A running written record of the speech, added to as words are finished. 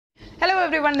Hello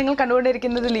everyone, നിങ്ങൾ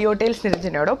കണ്ടുകൊണ്ടിരിക്കുന്നത് Leotales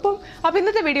നിരഞ്ജനയോടൊപ്പം. അപ്പോൾ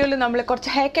ഇന്നത്തെ വീഡിയോയിൽ നമ്മൾ കുറച്ച്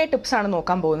ഹെയർ കെയർ ടിപ്സ് ആണ്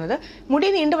നോക്കാൻ പോകുന്നത്. മുടി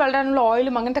നീണ്ടു വളരാനുള്ള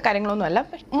ഓയിലും അങ്ങനത്തെ കാര്യങ്ങളൊന്നും അല്ല.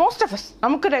 മോസ്റ്റ് ഓഫ് us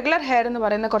നമുക്ക് റെഗുലർ ഹെയർ എന്ന്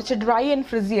പറയുന്ന കുറച്ച് ഡ്രൈ ആൻഡ്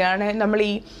ഫ്രിസി ആണ്. നമ്മൾ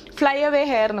ഈ ഫ്ലൈ അവേ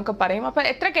ഹെയർ എന്നൊക്കെ പറയും. അപ്പോൾ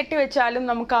എത്ര കെട്ടി വെച്ചാലും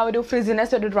നമുക്ക് ആ ഒരു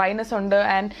ഫ്രിസിനെസ് ഒരു ഡ്രൈനെസ് ഉണ്ട്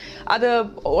ആൻഡ് അത്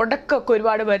ഒടക്കൊക്കെ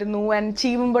ഒരുപാട് വരുന്നു ആൻഡ്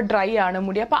ചീവുമ്പോൾ ഡ്രൈ ആണ്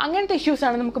മുടി. അപ്പോൾ അങ്ങനത്തെ ഇഷ്യൂസ്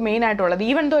ആണ് നമുക്ക് മെയിൻ ആയിട്ടുള്ളത്.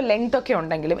 ഈവൻ ദോ ലെങ്ത് ഒക്കെ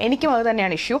ഉണ്ടെങ്കിലും എനിക്കും അത്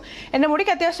തന്നെയാണ് ഇഷ്യൂ. എൻ്റെ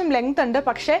മുടിക്ക് അത്യാവശ്യം ലെങ്ത് ഉണ്ട്,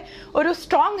 പക്ഷേ ഒരു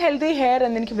സ്ട്രോങ് ഹെൽത്തി ഹെയർ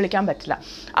എന്ന് എനിക്ക് വിളിക്കാൻ പറ്റില്ല.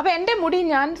 അപ്പോൾ എൻ്റെ മുടി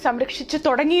ഞാൻ സംരക്ഷിച്ച്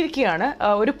തുടങ്ങിയിരിക്കുകയാണ്.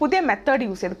 ഒരു പുതിയ മെത്തേഡ്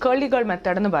യൂസ് ചെയ്ത് കേർലി ഗേൾ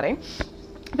മെത്തേഡ് എന്ന് പറയും.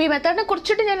 അപ്പോൾ ഈ മെത്തേഡിനെ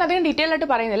കുറിച്ചിട്ട് ഞാൻ അധികം ഡീറ്റെയിൽ ആയിട്ട്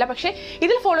പറയുന്നില്ല, പക്ഷേ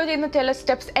ഇതിൽ ഫോളോ ചെയ്യുന്ന ചില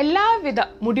സ്റ്റെപ്സ് എല്ലാവിധ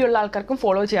മുടിയുള്ള ആൾക്കാർക്കും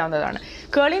ഫോളോ ചെയ്യാവുന്നതാണ്.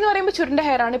 കേളി എന്ന് പറയുമ്പോൾ ചുരുണ്ട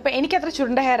ഹെയർ ആണ്. ഇപ്പോൾ എനിക്കത്ര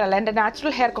ചുരുണ്ട ഹെയർ അല്ല, എൻ്റെ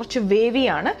നാച്ചുറൽ ഹെയർ കുറച്ച്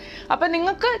വേവിയാണ്. അപ്പോൾ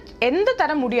നിങ്ങൾക്ക് എന്ത്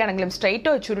തരം മുടിയാണെങ്കിലും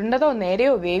സ്ട്രെയിറ്റോ ചുരുണ്ടതോ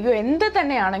നേരെയോ വേവിയോ എന്ത്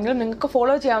തന്നെയാണെങ്കിലും നിങ്ങൾക്ക്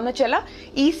ഫോളോ ചെയ്യാവുന്ന ചില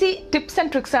ഈസി ടിപ്സ്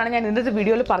ആൻഡ് ട്രിക്സ് ആണ് ഞാൻ ഇന്നത്തെ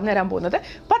വീഡിയോയിൽ പറഞ്ഞു തരാൻ പോകുന്നത്.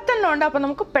 10 എണ്ണം ഉണ്ട്. അപ്പോൾ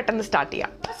നമുക്ക് പെട്ടെന്ന് സ്റ്റാർട്ട്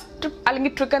ചെയ്യാം.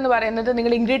 അല്ലെങ്കിൽ ട്രിക്ക് എന്ന് പറയുന്നത്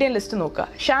നിങ്ങൾ ഇൻഗ്രീഡിയൻറ്റ് ലിസ്റ്റ് നോക്കുക.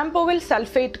 ഷാംപൂവിൽ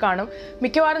സൾഫേറ്റ് കാണും,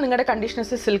 മിക്കവാറും നിങ്ങളുടെ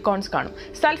കണ്ടീഷണേഴ്സ് സിലിക്കോൺസ് കാണും.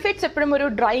 സൾഫേറ്റ്സ് എപ്പോഴും ഒരു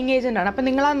ഡ്രൈയിങ് ഏജന്റ് ആണ്. അപ്പം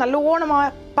നിങ്ങൾ ആ നല്ലോണം ആ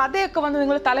പതയൊക്കെ വന്ന്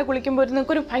നിങ്ങൾ തല കുളിക്കുമ്പോൾ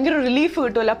നിങ്ങൾക്കൊരു ഭയങ്കര റിലീഫ്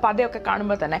കിട്ടുമല്ലോ പതയൊക്കെ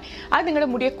കാണുമ്പോൾ തന്നെ. അത് നിങ്ങളുടെ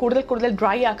മുടിയെ കൂടുതൽ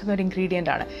ഡ്രൈ ആക്കുന്ന ഒരു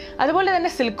ഇൻഗ്രീഡിയൻ്റ് ആണ്. അതുപോലെ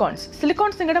തന്നെ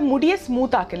സിലിക്കോൺസ് നിങ്ങളുടെ മുടിയെ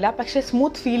സ്മൂത്ത് ആക്കില്ല, പക്ഷേ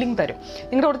സ്മൂത്ത് ഫീലിംഗ് തരും.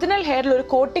 നിങ്ങളുടെ ഒറിജിനൽ ഹെയറിൽ ഒരു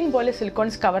കോട്ടിംഗ് പോലെ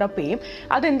സിലിക്കോൺസ് കവറപ്പ് ചെയ്യും.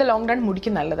 അത് ഇൻ ദ ലോങ് റൺ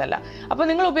മുടിക്ക് നല്ലതല്ല. അപ്പോൾ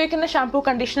നിങ്ങൾ ഉപയോഗിക്കുന്ന ഷാംപൂ,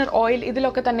 കണ്ടീഷണർ, ഓയിൽ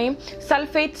ഇതിലൊക്കെ തന്നെയും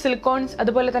സൾഫേറ്റ്, സിലിക്കോൺസ്,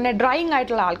 അതുപോലെ തന്നെ ഡ്രൈയിങ്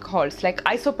ആയിട്ടുള്ള ആൽക്കഹോൾസ് ലൈക്ക്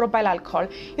ഐസോപ്രോപ്പൈൽ ആൽക്കഹോൾ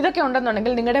ഇതൊക്കെ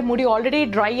ഉണ്ടെന്നുണ്ടെങ്കിൽ നിങ്ങളുടെ മുടി ഓൾറെഡി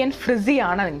ഡ്രൈ ആൻഡ് ഫ്രിസി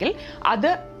ആണെങ്കിൽ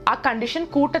അത് ആ കണ്ടീഷൻ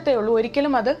കൂട്ടത്തേ ഉള്ളൂ,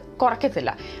 ഒരിക്കലും അത് കുറയ്ക്കത്തില്ല.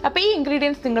 അപ്പോൾ ഈ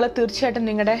ഇൻഗ്രീഡിയൻസ് നിങ്ങൾ തീർച്ചയായിട്ടും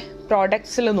നിങ്ങളുടെ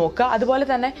പ്രോഡക്ട്സിൽ നോക്കുക. അതുപോലെ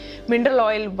തന്നെ മിനറൽ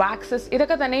ഓയിൽ, വാക്സസ്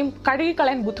ഇതൊക്കെ തന്നെയും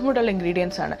കഴുകിക്കളയാൻ ബുദ്ധിമുട്ടുള്ള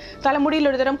ഇൻഗ്രീഡിയൻസ് ആണ്. തലമുടിയിൽ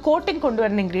ഒരുതരം കോട്ടിംഗ്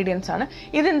കൊണ്ടുവരുന്ന ഇൻഗ്രീഡിയൻസ് ആണ്.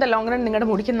 ഇത് ഇൻ ദ ലോങ് റൺ നിങ്ങളുടെ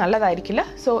മുടിക്ക് നല്ലതായിരിക്കില്ല.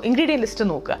 സോ ഇൻഗ്രീഡിയൻറ്റ് ലിസ്റ്റ്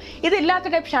നോക്കുക.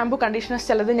 ഇതില്ലാത്ത ടൈപ്പ് ഷാംപൂ, കണ്ടീഷണേഴ്സ്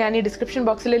ചിലത് ഞാൻ ഈ ഡിസ്ക്രിപ്ഷൻ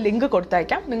ബോക്സിൽ ലിങ്ക്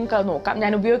കൊടുത്തയക്കാം, നിങ്ങൾക്ക് അത് നോക്കാം.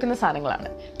 ഞാൻ ഉപയോഗിക്കുന്ന സാധനങ്ങളാണ്.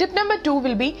 Tip number 2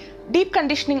 will be deep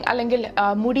conditioning, അല്ലെങ്കിൽ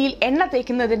മുടിയിൽ എണ്ണ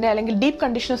തേക്കുന്നതിൻ്റെ അല്ലെങ്കിൽ ഡീപ്പ്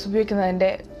കണ്ടീഷണേഴ്സ്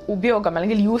ഉപയോഗിക്കുന്നതിൻ്റെ ഉപയോഗം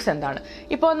അല്ലെങ്കിൽ യൂസ് എന്താണ്.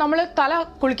 ഇപ്പോൾ നമ്മൾ തല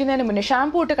കുളിക്കുന്നതിന് മുന്നേ,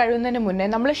 ഷാംപൂ ഇട്ട് കഴുകുന്നതിന് മുന്നേ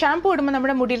നമ്മൾ ഷാംപൂ ഇടുമ്പോൾ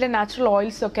നമ്മുടെ മുടിയിലെ നാച്ചുറൽ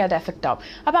ഓയിൽസ് ഒക്കെ അത് എഫക്റ്റ് ആവും.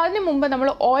 അപ്പോൾ അതിന് മുമ്പ് നമ്മൾ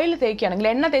ഓയിൽ തേക്കുകയാണെങ്കിൽ,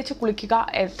 എണ്ണ തേച്ച് കുളിക്കുക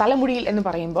തലമുടിയിൽ എന്ന്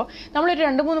പറയുമ്പോൾ നമ്മളൊരു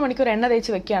 2-3 മണിക്കൂർ എണ്ണ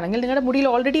തേച്ച് വെക്കുകയാണെങ്കിൽ നിങ്ങളുടെ മുടിയിൽ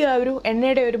ഓൾറെഡി ആ ഒരു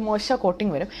എണ്ണയുടെ ഒരു മോശ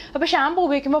കോട്ടിങ് വരും. അപ്പോൾ ഷാംപൂ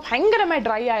ഉപയോഗിക്കുമ്പോൾ ഭയങ്കരമായി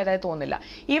ഡ്രൈ ആയതായി തോന്നില്ല.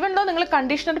 ഈവൻ ദോ നിങ്ങൾ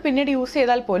കണ്ടീഷണർ പിന്നീട് യൂസ്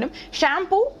ചെയ്താൽ പോലും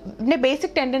ഷാംപൂവിൻ്റെ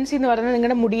ബേസിക് ടെൻഡൻസി എന്ന് പറയുന്നത്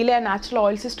നിങ്ങളുടെ മുടിയിലെ നാച്ചുറൽ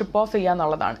ഓയിൽസ് സ്ട്രിപ്പ് ഓഫ് ചെയ്യുക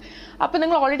എന്നുള്ളതാണ്. അപ്പോൾ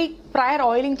നിങ്ങൾ ഓൾറെഡി പ്രയർ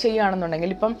ഓയിലിംഗ്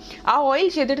ചെയ്യുകയാണെന്നുണ്ടെങ്കിൽ ഇപ്പം ആ ഓയിൽ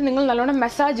ചെയ്തിട്ട് നിങ്ങൾ നല്ലോണം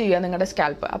മസാജ് ചെയ്യുക നിങ്ങളുടെ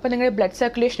സ്കാൽപ്പ്. അപ്പോൾ നിങ്ങളുടെ ബ്ലഡ്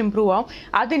സർക്കുലേഷൻ ഇമ്പ്രൂവ് ആവും.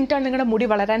 അത് ഇൻ ടേൺ നിങ്ങളുടെ മുടി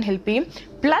വളരാൻ ഹെൽപ്പ് ചെയ്യും.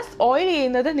 പ്ലസ് ഓയിൽ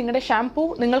ചെയ്യുന്നത് നിങ്ങളുടെ ഷാംപൂ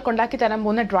നിങ്ങൾക്കുണ്ടാക്കി തരാൻ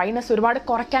പോകുന്ന ഡ്രൈനെസ് ഒരുപാട്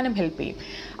കുറയ്ക്കാനും ഹെൽപ്പ് ചെയ്യും.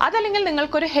 അതല്ലെങ്കിൽ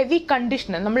നിങ്ങൾക്കൊരു ഹെവി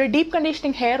കണ്ടീഷണർ, നമ്മൾ ഡീപ്പ്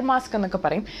കണ്ടീഷനിങ് ഹെയർ മാസ്ക് എന്നൊക്കെ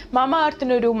പറയും. മാമ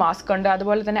എർത്തിനൊരു മാസ്ക് ഉണ്ട്,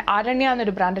 അതുപോലെ തന്നെ അരണ്യ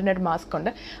എന്നൊരു ബ്രാൻഡിൻ്റെ ഒരു മാസ്ക്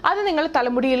ഉണ്ട്. അത് നിങ്ങൾ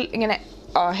തലമുടിയിൽ ഇങ്ങനെ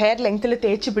ഹെയർ ലെങ്ത്തിൽ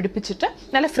തേച്ച് പിടിപ്പിച്ചിട്ട്,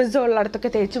 നല്ല ഫ്രിസ് ഉള്ളിടത്തൊക്കെ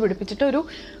തേച്ച് പിടിപ്പിച്ചിട്ട് ഒരു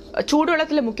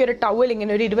ചൂടുവെള്ളത്തിൽ മുക്കിയ ഒരു ടവൽ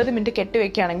ഇങ്ങനെ ഒരു 20 മിനിറ്റ് കെട്ടി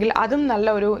വെക്കുകയാണെങ്കിൽ അതും നല്ല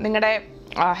ഒരു നിങ്ങളുടെ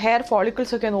ഹെയർ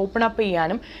ഫോളിക്കിൾസ് ഒക്കെ ഒന്ന് ഓപ്പൺ അപ്പ്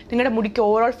ചെയ്യാനും നിങ്ങളുടെ മുടിക്ക്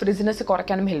ഓവറോൾ ഫ്രിസിനെസ്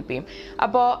കുറയ്ക്കാനും ഹെൽപ്പ് ചെയ്യും.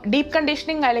 അപ്പോൾ ഡീപ്പ്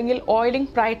കണ്ടീഷനിങ് അല്ലെങ്കിൽ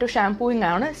ഓയിലിംഗ് പ്രയർ ടു ഷാംപൂയിങ്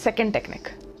ആണ് സെക്കൻഡ്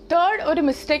ടെക്നിക്. തേർഡ് ഒരു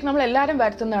മിസ്റ്റേക്ക് നമ്മൾ എല്ലാവരും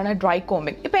വരുത്തുന്നതാണ് ഡ്രൈ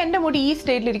കോമ്പിങ്. ഇപ്പോൾ എൻ്റെ മുടി ഈ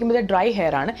സ്റ്റേജിലിരിക്കുമ്പോൾ ഇത് ഡ്രൈ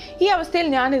ഹെയർ ആണ്. ഈ അവസ്ഥയിൽ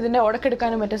ഞാൻ ഇതിൻ്റെ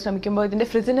ഉടക്കെടുക്കാനും മറ്റും ശ്രമിക്കുമ്പോൾ ഇതിൻ്റെ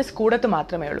ഫ്രിസിനെസ് കൂടത്ത്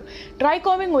മാത്രമേ ഉള്ളൂ. ഡ്രൈ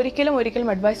കോമ്പിങ്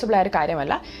ഒരിക്കലും അഡ്വൈസബിൾ ആയ ഒരു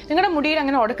കാര്യമല്ല. നിങ്ങളുടെ മുടിയിൽ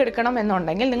അങ്ങനെ ഉടക്കെടുക്കണം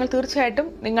എന്നുണ്ടെങ്കിൽ നിങ്ങൾ തീർച്ചയായിട്ടും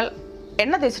നിങ്ങൾ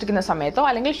എണ്ണ തേച്ചിരിക്കുന്ന സമയത്തോ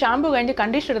അല്ലെങ്കിൽ ഷാമ്പു കഴിഞ്ഞ്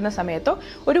കണ്ടീഷണർ ഇടുന്ന സമയത്തോ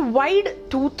ഒരു വൈഡ്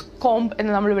ടൂത്ത് കോംബ്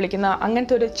എന്ന് നമ്മൾ വിളിക്കുന്ന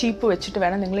അങ്ങനത്തെ ഒരു ചീപ്പ് വെച്ചിട്ട്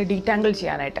വേണം നിങ്ങൾ ഡീറ്റാങ്കിൾ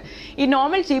ചെയ്യാനായിട്ട്. ഈ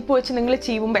നോർമൽ ചീപ്പ് വെച്ച് നിങ്ങൾ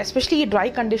ചീവുമ്പോൾ, എസ്പെഷ്യലി ഈ ഡ്രൈ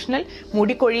കണ്ടീഷനിൽ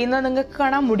മുടി കൊഴിയുന്നത് നിങ്ങൾക്ക്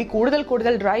കാണാം. മുടി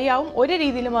കൂടുതൽ ഡ്രൈ ആവും. ഒരു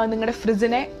രീതിയിലും അത് നിങ്ങളുടെ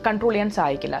ഫ്രിസിനെ കൺട്രോൾ ചെയ്യാൻ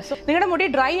സഹായിക്കില്ല. സോ നിങ്ങളുടെ മുടി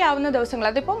ഡ്രൈ ആവുന്ന ദിവസങ്ങൾ,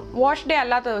 അതിപ്പം വാഷ് ഡേ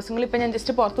അല്ലാത്ത ദിവസങ്ങൾ, ഇപ്പം ഞാൻ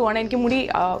ജസ്റ്റ് പുറത്ത് പോകണം, എനിക്ക് മുടി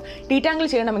ഡീറ്റാങ്കിൾ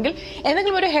ചെയ്യണമെങ്കിൽ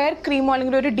എന്തെങ്കിലും ഒരു ഹെയർ ക്രീമോ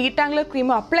അല്ലെങ്കിൽ ഒരു ഡീറ്റാങ്കിളർ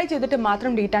ക്രീമോ അപ്ലൈ ചെയ്തിട്ട്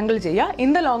മാത്രം ഡീറ്റാങ്കിൾ ചെയ്യുക.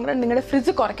 ഇൻ ദ ലോങ് റൺ നിങ്ങളുടെ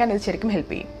ഫ്രിസ് കുറയ്ക്കാൻ ഇത് ശരിക്കും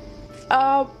ഹെൽപ്പ് ചെയ്യും.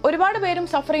 ഒരുപാട് പേരും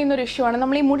സഫർ ചെയ്യുന്ന ഒരു ഇഷ്യൂ ആണ്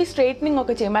നമ്മൾ ഈ മുടി സ്ട്രൈറ്റനിങ്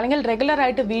ഒക്കെ ചെയ്യുമ്പോൾ, അല്ലെങ്കിൽ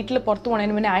റെഗുലറായിട്ട് വീട്ടിൽ പുറത്ത്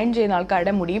പോകുന്നതിന് മുന്നേ അയൺ ചെയ്യുന്ന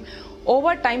ആൾക്കാരുടെ മുടിയും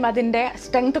ഓവർ ടൈം അതിൻ്റെ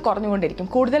സ്ട്രെങ്ത് കുറഞ്ഞുകൊണ്ടിരിക്കും,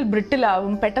 കൂടുതൽ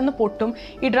ബ്രിട്ടിലാവും, പെട്ടെന്ന് പൊട്ടും,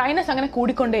 ഈ ഡ്രൈനെസ് അങ്ങനെ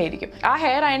കൂടിക്കൊണ്ടേയിരിക്കും. ആ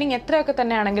ഹെയർ അയണിങ് എത്രയൊക്കെ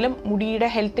തന്നെയാണെങ്കിലും മുടിയുടെ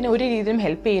ഹെൽത്തിന് ഒരു രീതിയിലും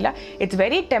ഹെൽപ്പ് ചെയ്യില്ല. ഇറ്റ്സ്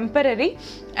വെരി ടെമ്പററി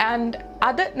ആൻഡ്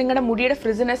അത് നിങ്ങളുടെ മുടിയുടെ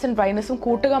ഫ്രിസിനെസ്സും ഡ്രൈനെസ്സും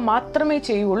കൂട്ടുക മാത്രമേ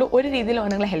ചെയ്യുള്ളൂ, ഒരു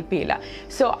രീതിയിലും നിങ്ങളെ ഹെൽപ്പ് ചെയ്യില്ല.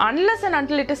 So unless and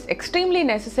until it is extremely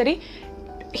necessary,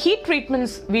 heat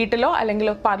treatments വീട്ടിലോ അല്ലെങ്കിൽ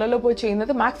പാർലറിലോ പോയി ചെയ്യുന്നത്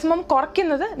മാക്സിമം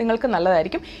കുറയ്ക്കുന്നത് നിങ്ങൾക്ക്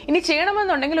നല്ലതായിരിക്കും. ഇനി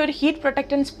ചെയ്യണമെന്നുണ്ടെങ്കിൽ ഒരു ഹീറ്റ്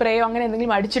പ്രൊട്ടക്റ്റൻറ്റ് സ്പ്രേയോ അങ്ങനെ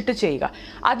എന്തെങ്കിലും അടിച്ചിട്ട് ചെയ്യുക.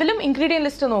 അതിലും ഇൻഗ്രീഡിയൻറ്റ്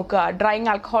ലിസ്റ്റ് നോക്കുക. ഡ്രൈയിങ്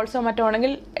ആൽക്കഹോൾസോ മറ്റോ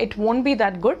ആണെങ്കിൽ it won't be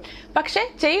that good. പക്ഷേ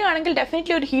ചെയ്യുകയാണെങ്കിൽ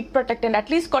ഡെഫിനറ്റ്ലി ഒരു ഹീറ്റ് പ്രൊട്ടക്റ്റൻറ്റ്,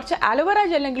 അറ്റ്ലീസ്റ്റ് കുറച്ച് അലോവേറ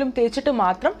ജെല്ലെങ്കിലും തേച്ചിട്ട്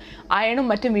മാത്രം അയണും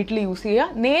മറ്റും വീട്ടിൽ യൂസ്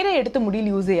ചെയ്യുക. നേരെ എടുത്ത് മുടിയിൽ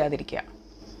യൂസ് ചെയ്യാതിരിക്കുക.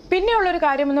 പിന്നെയുള്ളൊരു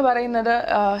കാര്യം എന്ന് പറയുന്നത്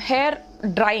ഹെയർ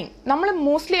ഡ്രൈയിങ്. നമ്മൾ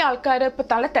മോസ്റ്റ്ലി ആൾക്കാർ ഇപ്പോൾ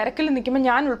തല തിരക്കിൽ നിൽക്കുമ്പോൾ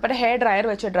ഞാൻ ഉൾപ്പെടെ ഹെയർ ഡ്രയർ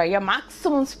വെച്ച് ഡ്രൈ ചെയ്യുക.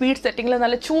 മാക്സിമം സ്പീഡ് സെറ്റിങ്ങിൽ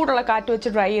നല്ല ചൂടുള്ള കാറ്റ് വെച്ച്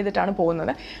ഡ്രൈ ചെയ്തിട്ടാണ്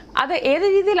പോകുന്നത്. അത് ഏത്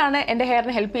രീതിയിലാണ് എൻ്റെ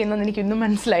ഹെയറിനെ ഹെൽപ്പ് ചെയ്യുന്നതെന്ന് എനിക്കൊന്നും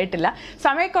മനസ്സിലായിട്ടില്ല.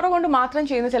 സമയക്കുറവ് കൊണ്ട് മാത്രം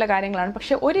ചെയ്യുന്ന ചില കാര്യങ്ങളാണ്,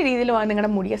 പക്ഷേ ഒരു രീതിയിലും അത്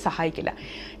നിങ്ങളുടെ മുടിയെ സഹായിക്കില്ല.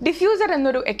 ഡിഫ്യൂസർ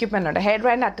എന്നൊരു എക്യുപ്മെൻ്റ് ഉണ്ട്, ഹെയർ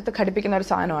ഡ്രയറിൻ്റെ അറ്റത്ത് ഘടിപ്പിക്കുന്ന ഒരു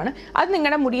സാധനമാണ്. അത്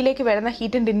നിങ്ങളുടെ മുടിയിലേക്ക് വരുന്ന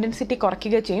ഹീറ്റിൻ്റെ ഇൻറ്റൻസിറ്റി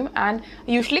കുറയ്ക്കുക ചെയ്യും. ആൻഡ്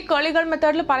യൂഷ്വലി കേളികൾ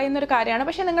മെത്തേഡിൽ പറയുന്ന ഒരു കാര്യമാണ്,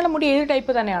 പക്ഷേ നിങ്ങളുടെ മുടി ഏത്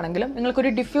ടൈപ്പ് തന്നെയാണെങ്കിലും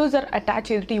നിങ്ങൾക്കൊരു ഡിഫ്യൂസർ അറ്റാച്ച്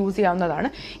ചെയ്തിട്ട് യൂസ് ചെയ്യാവുന്നതാണ്.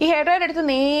 ഈ ഹെയർ ഡ്രയർ എടുത്ത്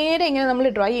നേരെ ഇങ്ങനെ നമ്മൾ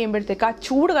ഡ്രൈ ചെയ്യുമ്പോഴത്തേക്ക് ആ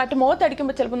ചൂട് കാറ്റ്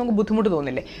മുഖത്തടിക്കുമ്പോൾ ചിലപ്പോൾ നമുക്ക് ബുദ്ധിമുട്ട്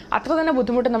തോന്നില്ലേ, അത്ര തന്നെ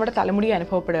ബുദ്ധിമുട്ട് നമ്മുടെ തലമുടി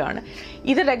അനുഭവപ്പെടുകയാണ്.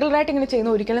 ഇത് റെഗുലറായിട്ട് ഇങ്ങനെ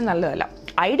ചെയ്യുന്നത് ഒരിക്കലും നല്ലതല്ല.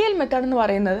 ഐഡിയൽ മെത്തേഡ് എന്ന്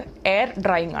പറയുന്നത് എയർ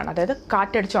ഡ്രൈയിങ് ആണ്, അതായത്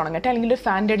കാറ്റടിച്ച് ഉണങ്ങട്ടെ അല്ലെങ്കിൽ ഒരു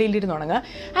ഫാൻ്റെ അടിയിലിരുന്ന് ഉണങ്ങുക.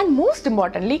 ആൻഡ് മോസ്റ്റ്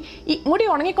ഇമ്പോർട്ടൻ്റ്ലി ഈ മുടി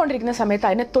ഉണങ്ങിക്കൊണ്ടിരിക്കുന്ന സമയത്ത്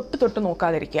അതിനെ തൊട്ട്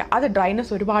നോക്കാതിരിക്കുക, അത്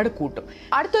ഡ്രൈനെസ് ഒരുപാട് കൂട്ടും.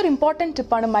 അടുത്തൊരു ഇമ്പോർട്ടൻറ്റ്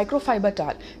ടിപ്പാണ് മൈക്രോ ഫൈബർ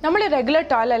ടാൽ. നമ്മൾ റെഗുലർ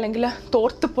ടാൽ അല്ലെങ്കിൽ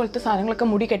തോർത്ത് പോലത്തെ സാധനങ്ങളൊക്കെ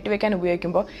മുടി കെട്ടിവെക്കാൻ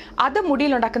ഉപയോഗിക്കുമ്പോൾ അത്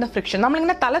മുടിയിലുണ്ടാക്കുന്ന ഫ്രിക്ഷൻ,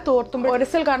 നമ്മളിങ്ങനെ തല തോർത്തുമ്പോൾ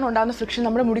ഒരസൽ കാരണം ഉണ്ടാകുന്ന ഫ്രിക്ഷൻ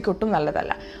നമ്മുടെ മുടിക്ക് ഒട്ടും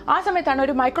നല്ലതല്ല. ആ സമയത്താണ്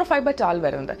ഒരു മൈക്രോ ഫൈബർ ടാൽ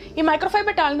വരുന്നത്. ഈ മൈക്രോ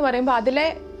ഫൈബർ ടാൽ എന്ന് പറയുമ്പോൾ അതിലെ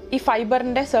ഈ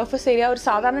ഫൈബറിൻ്റെ സർഫസ് ഏരിയ ഒരു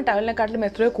സാധാരണ ടവലിനെക്കാട്ടിലും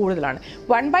എത്രയോ കൂടുതലാണ്.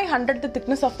 1/100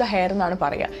 തിക്നെസ് ഓഫ് ദ ഹെയർ എന്നാണ്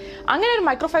പറയുക. അങ്ങനെ ഒരു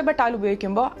മൈക്രോ ഫൈബർ ടാൽ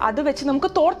ഉപയോഗിക്കുമ്പോൾ അത് വെച്ച് നമുക്ക്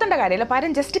തോർത്തേണ്ട കാര്യമില്ല,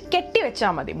 പകരം ജസ്റ്റ് കെട്ടി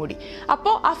വെച്ചാൽ മതി മുടി.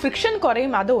 അപ്പോൾ ആ ഫ്രിക്ഷൻ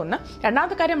കുറയും. അതൊന്ന്.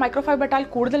 രണ്ടാമത്തെ കാര്യം, മൈക്രോ ഫൈബർ ടാൽ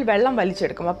കൂടുതൽ വെള്ളം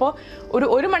വലിച്ചെടുക്കും. അപ്പോൾ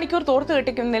ഒരു മണിക്കൂർ തോർത്ത്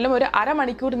കെട്ടിക്കുന്നതിലും ഒരു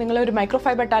അരമണിക്കൂർ നിങ്ങൾ ഒരു മൈക്രോ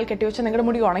ഫൈബർ ടാൽ കെട്ടി വെച്ചാൽ നിങ്ങളുടെ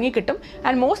മുടി ഉണങ്ങി കിട്ടും.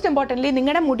 ആൻഡ് മോസ്റ്റ് ഇമ്പോർട്ടൻ്റ്ലി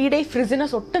നിങ്ങളുടെ മുടിയുടെ ഈ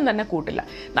ഫ്രിസിനെസ് ഒട്ടും തന്നെ കൂട്ടില്ല.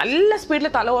 നല്ല സ്പീഡിൽ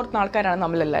തല ഓർത്തുന്ന ആൾക്കാരാണ്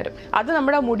നമ്മളെല്ലാവരും. അത്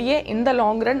നമ്മുടെ മുടിയെ ഇൻ ദ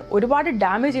ലോങ് റൺ ഒരുപാട്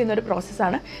ഡാമേജ് ഒരു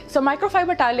പ്രോസസ്സാണ്. സോ മൈക്രോ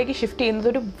ഫൈബർ ടാലിലേക്ക് ഷിഫ്റ്റ് ചെയ്യുന്നത്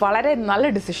ഒരു വളരെ നല്ല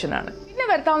ഡിസിഷനാണ്. പിന്നെ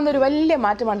വരുത്താവുന്ന ഒരു വലിയ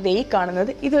മാറ്റമാണ് ഈ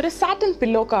കാണുന്നത്. ഇതൊരു സാറ്റിൻ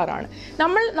പില്ലോ കവറാണ്.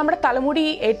 നമ്മുടെ തലമുടി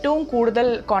ഏറ്റവും കൂടുതൽ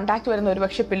കോൺടാക്ട് വരുന്ന ഒരു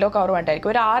പക്ഷേ പില്ലോ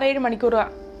കവറുമായിട്ടായിരിക്കും. ഒരു 6-7 മണിക്കൂർ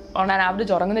ഓൺ ആൻ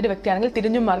ആവറേജ് ഉറങ്ങുന്ന ഒരു വ്യക്തിയാണെങ്കിൽ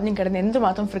തിരിഞ്ഞും മറിഞ്ഞും കിടന്ന്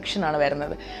എന്തുമാത്രം ഫ്രിക്ഷനാണ്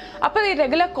വരുന്നത്. അപ്പോൾ ഈ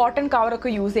റെഗുലർ കോട്ടൺ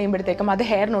കവറൊക്കെ യൂസ് ചെയ്യുമ്പോഴത്തേക്കും അത്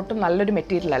ഹെയറിനൊട്ടും നല്ലൊരു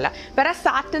മെറ്റീരിയൽ അല്ല. വേറെ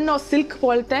സാറ്റിനോ സിൽക്ക്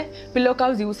പോലത്തെ പില്ലോ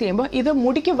കവേഴ്സ് യൂസ് ചെയ്യുമ്പോൾ ഇത്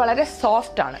മുടിക്ക് വളരെ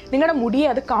സോഫ്റ്റ് ആണ്. നിങ്ങളുടെ മുടിയെ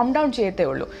അത് കാം ഡൗൺ ചെയ്യത്തേ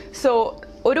ഉള്ളൂ. സോ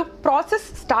ഒരു പ്രോസസ്സ്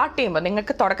സ്റ്റാർട്ട് ചെയ്യുമ്പോൾ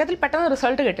നിങ്ങൾക്ക് തുടക്കത്തിൽ പെട്ടെന്ന്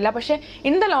റിസൾട്ട് കിട്ടില്ല, പക്ഷേ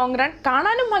ഇൻ ദ ലോങ് റൺ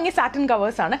കാണാനും ഭംഗി സാറ്റിൻ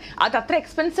കവേഴ്സാണ്. അത് അത്ര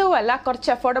എക്സ്പെൻസീവ് അല്ല, കുറച്ച്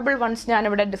അഫോർഡബിൾ വൺസ്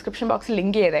ഞാനിവിടെ ഡിസ്ക്രിപ്ഷൻ ബോക്സിൽ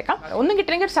ലിങ്ക് ചെയ്തേക്കാം. ഒന്നും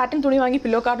കിട്ടണമെങ്കിൽ ഒരു സാറ്റിൻ തുണി വാങ്ങി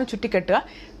പില്ലോ കവറിന് ചുറ്റിക്കെട്ടുക.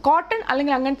 കോട്ടൺ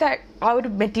അല്ലെങ്കിൽ അങ്ങനത്തെ ആ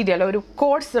ഒരു മെറ്റീരിയൽ, ഒരു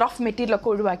കോഴ്സ് റഫ് മെറ്റീരിയലൊക്കെ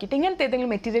ഒഴിവാക്കിയിട്ട് ഇങ്ങനത്തെ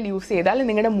ഏതെങ്കിലും മെറ്റീരിയൽ യൂസ് ചെയ്താൽ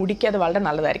നിങ്ങളുടെ മുടിക്ക് അത് വളരെ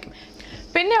നല്ലതായിരിക്കും.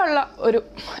 പിന്നെയുള്ള ഒരു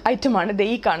ഐറ്റമാണ്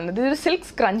ഈ കാണുന്നത്. ഇതൊരു സിൽക്ക്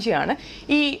സ്ക്രഞ്ചിയാണ്.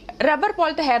 ഈ റബ്ബർ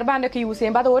പോലത്തെ ഹെയർ ബാൻഡ് ഒക്കെ യൂസ്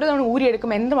ചെയ്യുമ്പോൾ അത് ഓരോ തവണ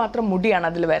ഊരിയെടുക്കുമ്പോൾ എന്തുമാത്രം മുടിയാണ്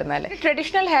അതിൽ വരുന്നത്.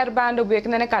 Traditional hair band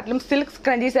ഉപയോഗിക്കുന്നതിനെക്കാട്ടിലും silk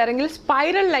scrunchies ആണെങ്കിൽ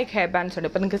സ്പൈറൽ ലൈക്ക് ഹെയർ ബാൻഡ്സ് ഉണ്ട്.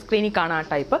 ഇപ്പോൾ നിങ്ങൾക്ക് സ്ക്രീനിൽ കാണാൻ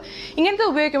ടൈപ്പ്. ഇങ്ങനത്തെ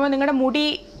ഉപയോഗിക്കുമ്പോൾ നിങ്ങളുടെ മുടി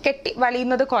കെട്ടി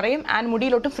വലിയുന്നത് കുറയും. ആൻഡ്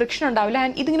മുടിയിലോട്ടും ഫ്രിക്ഷൻ ഉണ്ടാവില്ല.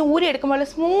 ആൻഡ് ഇതിങ്ങനെ ഊരി എടുക്കുമ്പോൾ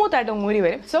സ്മൂത്ത് ആയിട്ട് ഊരി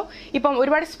വരും. സോ ഇപ്പം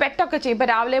ഒരുപാട് സ്വെറ്റൊക്കെ ചെയ്യും. ഇപ്പോൾ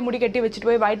രാവിലെ മുടി കെട്ടി വെച്ചിട്ട്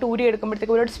പോയി വൈകിട്ട് ഊരി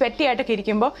എടുക്കുമ്പോഴത്തേക്ക് ഒരുപാട് സ്വെറ്റി ആയിട്ടൊക്കെ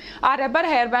ഇരിക്കുമ്പോൾ ആ rubber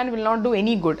hair band will not do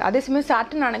any good. അതേസമയം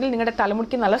സാറ്റിൻ ആണെങ്കിൽ നിങ്ങളുടെ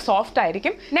തലമുടിക്ക് നല്ല സോഫ്റ്റ്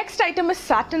ആയിരിക്കും. Next item is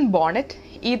satin bonnet.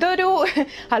 ഇതൊരു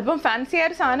അല്പം ഫാൻസി ആയ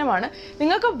ഒരു സാധനമാണ്.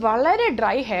 നിങ്ങൾക്ക് വളരെ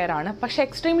ഡ്രൈ ഹെയർ ആണ്, പക്ഷേ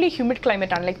എക്സ്ട്രീംലി ഹ്യൂമിഡ്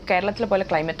ക്ലൈമറ്റ് ആണ്. ലൈക്ക് കേരളത്തിലെ പോലെ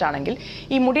ക്ലൈമറ്റ് ആണെങ്കിൽ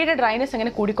ഈ മുടിയുടെ ഡ്രൈനെസ്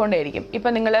അങ്ങനെ കൂടിക്കൊണ്ടേയിരിക്കും.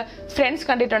 ഇപ്പം നിങ്ങൾ ഫ്രണ്ട്സ്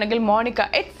കണ്ടിട്ടുണ്ടെങ്കിൽ മോണിക്ക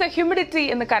ഇറ്റ്സ് എ ഹ്യൂമിഡിറ്റി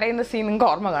എന്ന് കരയുന്ന സീൻ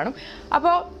നിങ്ങൾക്ക് ഓർമ്മ കാണും.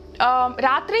 അപ്പോൾ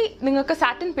രാത്രി നിങ്ങൾക്ക്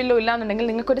സാറ്റിൻ പില്ലോ ഇല്ലാന്നുണ്ടെങ്കിൽ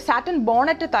നിങ്ങൾക്കൊരു സാറ്റിൻ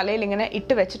ബോണറ്റ് തലയിൽ ഇങ്ങനെ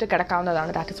ഇട്ട് വെച്ചിട്ട്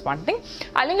കിടക്കാവുന്നതാണ്. That is one thing.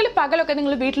 അല്ലെങ്കിൽ പകലൊക്കെ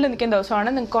നിങ്ങൾ വീട്ടിൽ നിൽക്കുന്ന ദിവസമാണ്,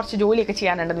 നിങ്ങൾക്ക് കുറച്ച് ജോലിയൊക്കെ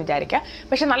ചെയ്യാനുണ്ടെന്ന് വിചാരിക്കുക,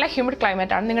 പക്ഷേ നല്ല ഹ്യൂമിഡ്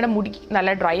ക്ലൈമറ്റ് ആണ്, നിങ്ങളുടെ മുടി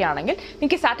നല്ല ഡ്രൈ ആണെങ്കിൽ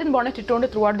നിങ്ങൾക്ക് സാറ്റിൻ ബോണറ്റ് ഇട്ടുകൊണ്ട്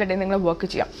ത്രൂ ഔട്ട് ദ ഡേ നിങ്ങൾ വർക്ക്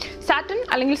ചെയ്യാം. സാറ്റിൻ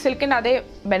അല്ലെങ്കിൽ സിൽക്കിൻ്റെ അതേ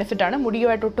ബെനിഫിറ്റ് ആണ്.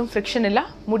 മുടിയുമായിട്ട് ഒട്ടും ഫ്രിക്ഷൻ ഇല്ല.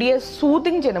 മുടിയെ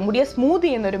സൂതിങ് ചെയ്യുന്ന, മുടിയെ സ്മൂത്ത്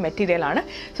ചെയ്യുന്ന ഒരു മെറ്റീരിയലാണ്.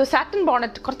 സോ സാറ്റിൻ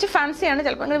ബോണറ്റ് കുറച്ച് ഫാൻസിയാണ്,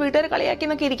 ചിലപ്പോൾ നിങ്ങൾ വീട്ടുകാർ കളിയാക്കി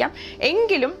എന്നൊക്കെ ഇരിക്കാം,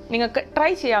 എങ്കിലും നിങ്ങൾക്ക്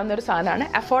ട്രൈ ചെയ്യാവുന്ന ഒരു സാധനമാണ്.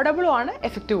 അഫോർഡബിളും ആണ്,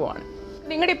 എഫക്റ്റീവും ആണ്.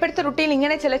 നിങ്ങളുടെ ഇപ്പോഴത്തെ റുട്ടീനിൽ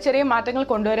ഇങ്ങനെ ചെറിയ മാറ്റങ്ങൾ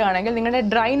കൊണ്ടുവരികയാണെങ്കിൽ നിങ്ങളുടെ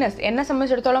ഡ്രൈനെസ്, എന്നെ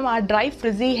സംബന്ധിച്ചിടത്തോളം ആ ഡ്രൈ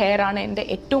ഫ്രിസി ഹെയർ ആണ് എൻ്റെ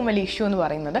ഏറ്റവും വലിയ ഇഷ്യൂ എന്ന്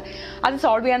പറയുന്നത്. അത്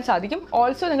സോൾവ് ചെയ്യാൻ സാധിക്കും.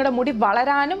 ഓൾസോ നിങ്ങളുടെ മുടി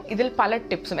വളരാനും ഇതിൽ പല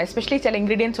ടിപ്സും, എസ്പെഷ്യലി ചില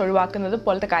ഇൻഗ്രീഡിയൻസ് ഒഴിവാക്കുന്നത്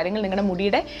പോലത്തെ കാര്യങ്ങൾ നിങ്ങളുടെ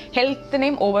മുടിയുടെ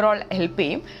ഹെൽത്തിനെയും ഓവറോൾ ഹെൽപ്പ്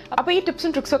ചെയ്യും. അപ്പോൾ ഈ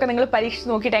ടിപ്സും ട്രിക്സും ഒക്കെ നിങ്ങൾ പരീക്ഷിച്ച്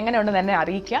നോക്കിയിട്ട് എങ്ങനെയുണ്ടെന്ന് തന്നെ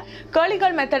അറിയിക്കുക. കേളി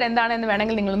ഗേൾ മെത്തേഡ് എന്താണെന്ന്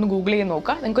വേണമെങ്കിൽ നിങ്ങളൊന്ന് ഗൂഗിൾ ചെയ്ത്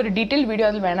നോക്കുക. നിങ്ങൾക്ക് ഒരു ഡീറ്റെയിൽ വീഡിയോ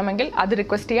അതിൽ വേണമെങ്കിൽ അത്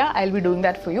റിക്വസ്റ്റ് ചെയ്യുക. I will be doing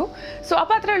that for you. So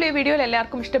അപ്പോൾ അത്രയുള്ള ഈ വീഡിയോയിൽ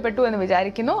എല്ലാവർക്കും ഇഷ്ടപ്പെട്ടു എന്ന്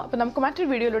വിചാരിക്കുന്നു. അപ്പോൾ നമുക്ക് മറ്റൊരു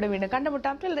വീഡിയോയിലൂടെ വീണ്ടും കണ്ടുമുട്ടാം.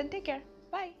 Till then, take care.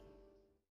 Bye.